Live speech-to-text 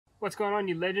What's going on,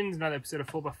 you legends? Another episode of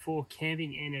 4x4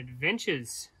 Camping and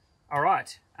Adventures.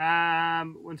 Alright,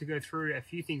 want to go through a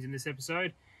few things in this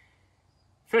episode.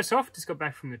 First off, just got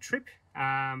back from the trip.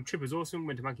 Trip was awesome,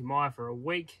 went to Monkey Mia for a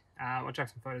week. I'll chuck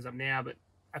some photos up now, but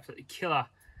absolutely killer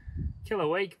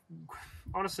week.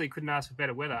 Honestly, couldn't ask for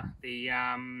better weather. The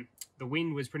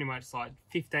wind was pretty much like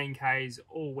 15 k's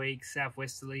all week,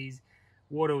 southwesterlies.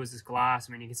 Water was just glass.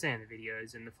 I mean, you can see in the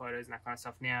videos and the photos and that kind of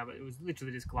stuff now, but it was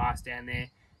literally just glass down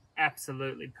there.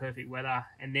 Absolutely perfect weather.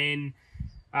 And then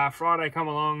Friday come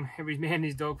along, every man and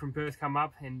his dog from Perth come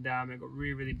up, and it got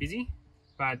really busy.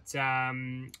 But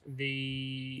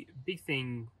the big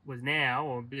thing was now,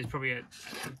 or there's probably at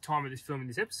the time of this filming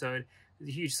this episode, there's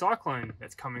a huge cyclone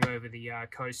that's coming over the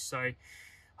coast. So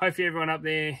hopefully everyone up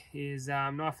there is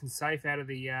nice and safe out of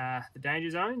the danger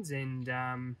zones, and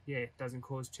yeah, it doesn't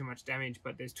cause too much damage.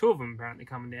 But there's two of them apparently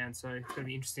coming down, so it's going to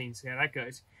be interesting to see how that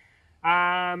goes.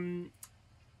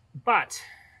 But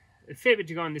a fair bit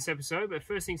to go on this episode. But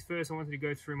first things first, I wanted to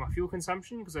go through my fuel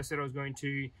consumption, because I said I was going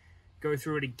to go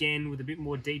through it again with a bit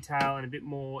more detail and a bit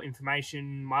more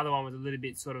information. My other one was a little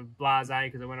bit sort of blasé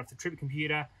because I went off the trip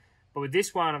computer. But with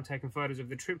this one, I'm taking photos of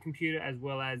the trip computer as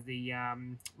well as the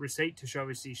receipt to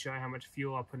obviously show how much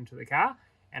fuel I put into the car,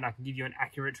 and I can give you an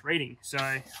accurate reading. So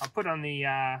I'll put on the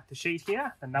sheet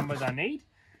here the numbers I need,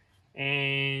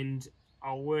 and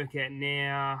I'll work out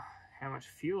now how much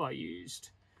fuel I used.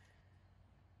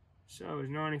 So it was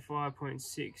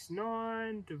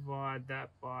 95.69, divide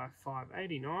that by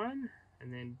 589,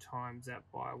 and then times that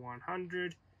by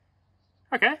 100.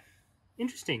 Okay,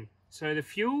 interesting. So the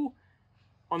fuel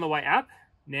on the way up,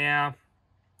 now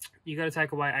you got to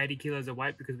take away 80 kilos of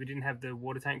weight because we didn't have the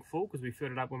water tank full because we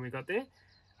filled it up when we got there.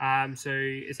 So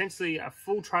essentially a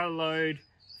full trailer load,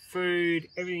 food,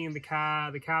 everything in the car.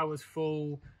 The car was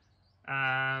full.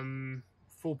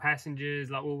 Full passengers,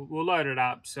 like we'll load it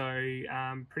up, so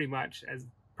pretty much as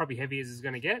probably heavy as it's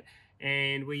going to get,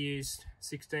 and we used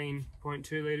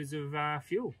 16.2 litres of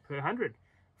fuel per 100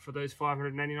 for those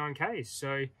 589 k's.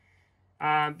 So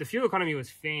the fuel economy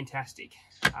was fantastic,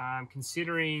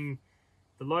 considering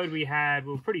the load we had.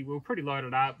 We were pretty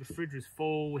loaded up. The fridge was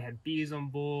full. We had beers on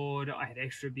board. I had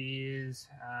extra beers.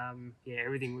 Yeah,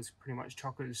 everything was pretty much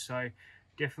chockers. So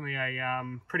definitely a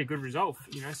pretty good result,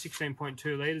 you know,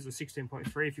 16.2 litres or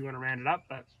 16.3 if you want to round it up,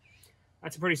 but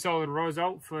that's a pretty solid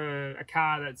result for a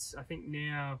car that's, I think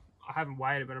now, I haven't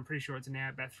weighed it, but I'm pretty sure it's now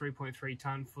about 3.3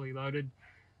 tonne fully loaded,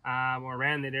 or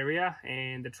around that area,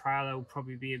 and the trailer will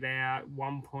probably be about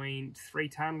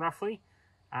 1.3 tonne roughly.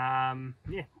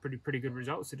 Yeah, pretty good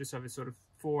result. So just over sort of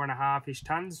 4.5-ish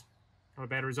tonnes. Not a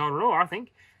bad result at all, I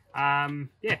think.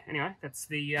 Yeah, anyway, that's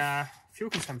the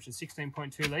fuel consumption,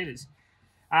 16.2 litres.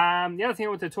 The other thing I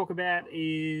want to talk about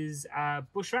is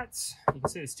bush rats. You can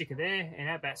see the sticker there, and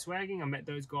Outback Swagging. I met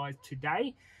those guys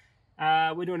today.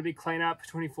 We're doing a big cleanup,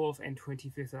 24th and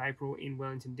 25th of April in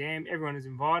Wellington Dam. Everyone is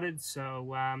invited,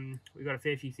 so we've got a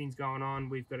fair few things going on.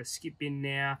 We've got a skip bin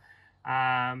now,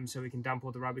 so we can dump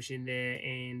all the rubbish in there,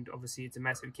 and obviously it's a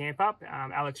massive camp up.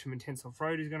 Alex from Intense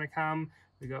Off-Road is going to come.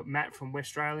 We've got Matt from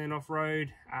West Australian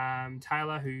Off-Road,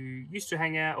 Taylor, who used to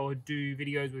hang out or do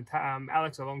videos with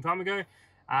Alex a long time ago.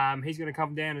 He's going to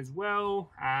come down as well.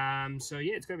 So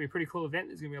yeah, it's going to be a pretty cool event.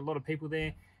 There's going to be a lot of people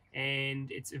there, and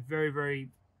it's a very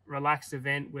relaxed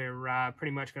event. We're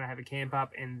pretty much going to have a camp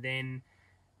up and then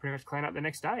pretty much clean up the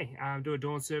next day. Do a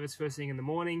dawn service first thing in the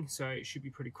morning, so it should be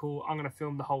pretty cool. I'm going to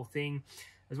film the whole thing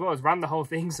as well as run the whole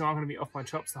thing, so I'm going to be off my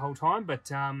chops the whole time. But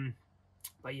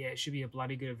yeah, it should be a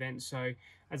bloody good event. So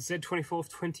as I said, 24th,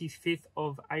 25th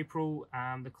of April,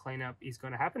 the cleanup is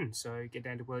going to happen. So get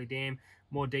down to Welly Dam.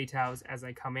 More details as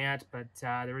they come out, but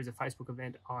there is a Facebook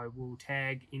event I will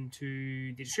tag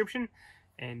into the description,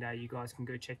 and you guys can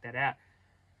go check that out.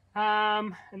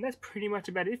 And that's pretty much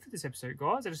about it for this episode,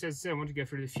 guys. As I said, I want to go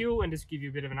through the fuel and just give you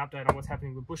a bit of an update on what's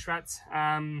happening with bush rats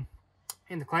in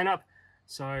the cleanup.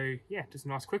 So yeah, just a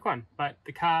nice quick one. But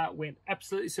the car went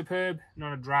absolutely superb,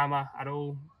 not a drama at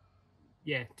all.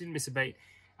 Yeah, didn't miss a beat.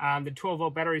 The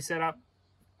 12-volt battery setup,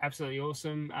 absolutely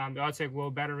awesome. The iTech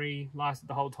World battery lasted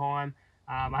the whole time.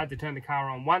 I had to turn the car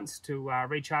on once to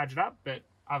recharge it up, but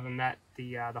other than that,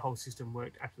 the whole system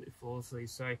worked absolutely flawlessly.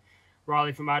 So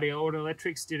Riley from RDL Auto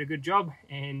Electrics did a good job,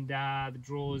 and the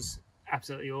drawers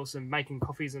absolutely awesome. Making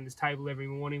coffees on this table every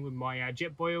morning with my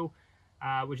jet boil,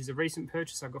 which is a recent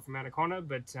purchase I got from Anaconda,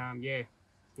 but yeah,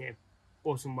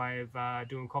 awesome way of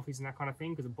doing coffees and that kind of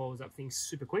thing, because it boils up things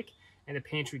super quick, and the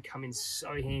pantry come in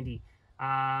so handy,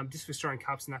 just for storing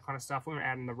cups and that kind of stuff when we're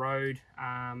out on the road.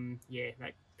 Yeah,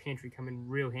 that pantry come in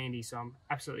real handy, so I'm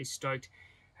absolutely stoked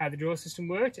how the drawer system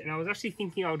worked. And I was actually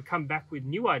thinking I would come back with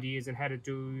new ideas on how to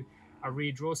do a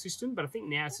rear draw system, but I think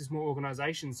now it's just more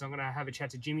organisation. So I'm going to have a chat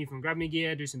to Jimmy from Grab Me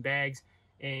Gear, do some bags,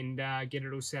 and get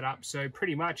it all set up. So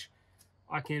pretty much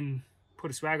I can put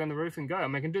a swag on the roof and go. I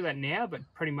mean, I can do that now, but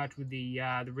pretty much with the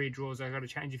rear drawers, I've got to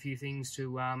change a few things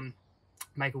to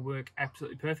make it work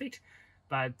absolutely perfect.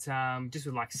 But just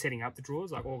with like setting up the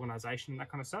drawers, like organisation, that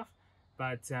kind of stuff.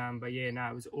 But yeah, no,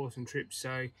 it was an awesome trip.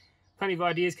 So plenty of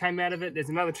ideas came out of it. There's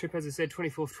another trip, as I said,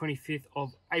 24th, 25th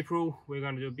of April. We're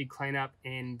going to do a big cleanup,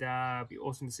 and it'll be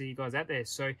awesome to see you guys out there.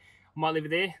 So I might leave it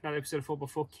there. Another episode of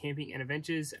 4x4 Camping and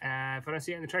Adventures. If I don't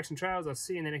see you on the tracks and trails, I'll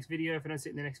see you in the next video. If I don't see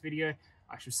you in the next video,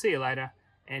 I shall see you later.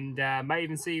 And may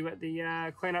even see you at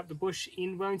the clean up the bush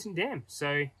in Wellington Dam.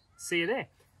 So see you there.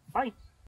 Bye.